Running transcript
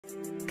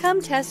Come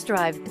test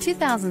drive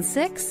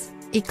 2006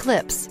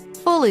 Eclipse.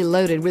 Fully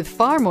loaded with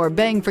far more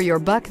bang for your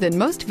buck than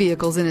most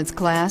vehicles in its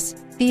class,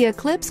 the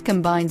Eclipse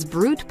combines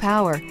brute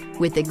power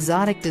with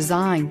exotic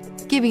design,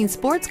 giving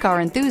sports car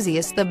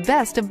enthusiasts the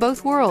best of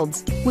both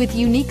worlds. With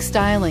unique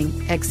styling,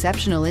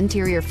 exceptional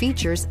interior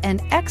features,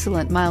 and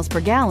excellent miles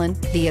per gallon,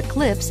 the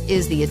Eclipse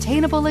is the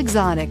attainable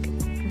exotic.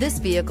 This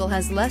vehicle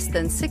has less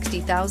than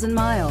 60,000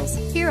 miles.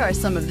 Here are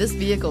some of this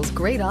vehicle's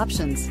great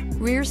options: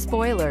 rear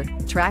spoiler,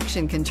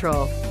 traction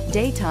control,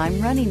 daytime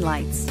running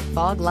lights,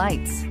 fog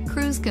lights,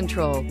 cruise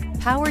control,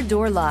 power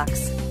door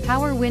locks,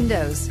 power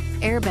windows,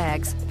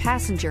 airbags,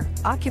 passenger,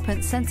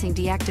 occupant sensing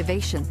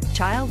deactivation,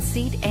 child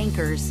seat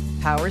anchors,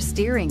 power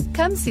steering.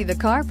 Come see the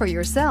car for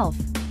yourself.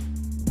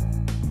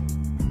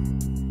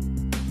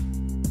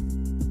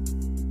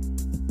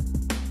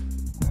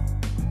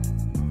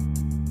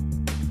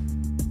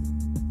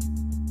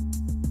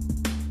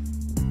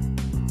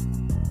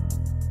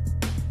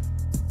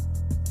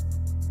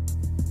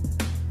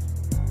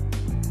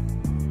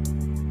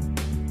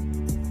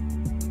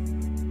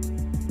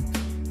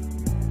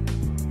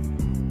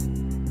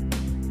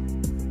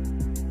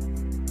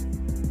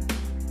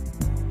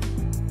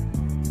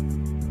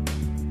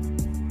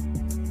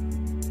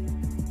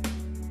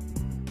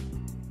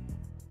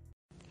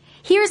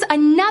 Here's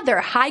another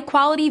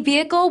high-quality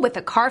vehicle with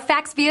a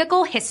Carfax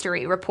Vehicle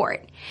History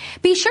Report.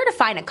 Be sure to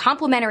find a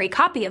complimentary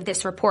copy of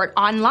this report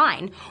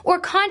online or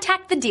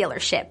contact the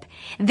dealership.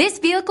 This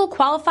vehicle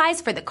qualifies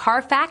for the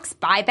Carfax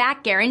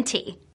Buyback Guarantee.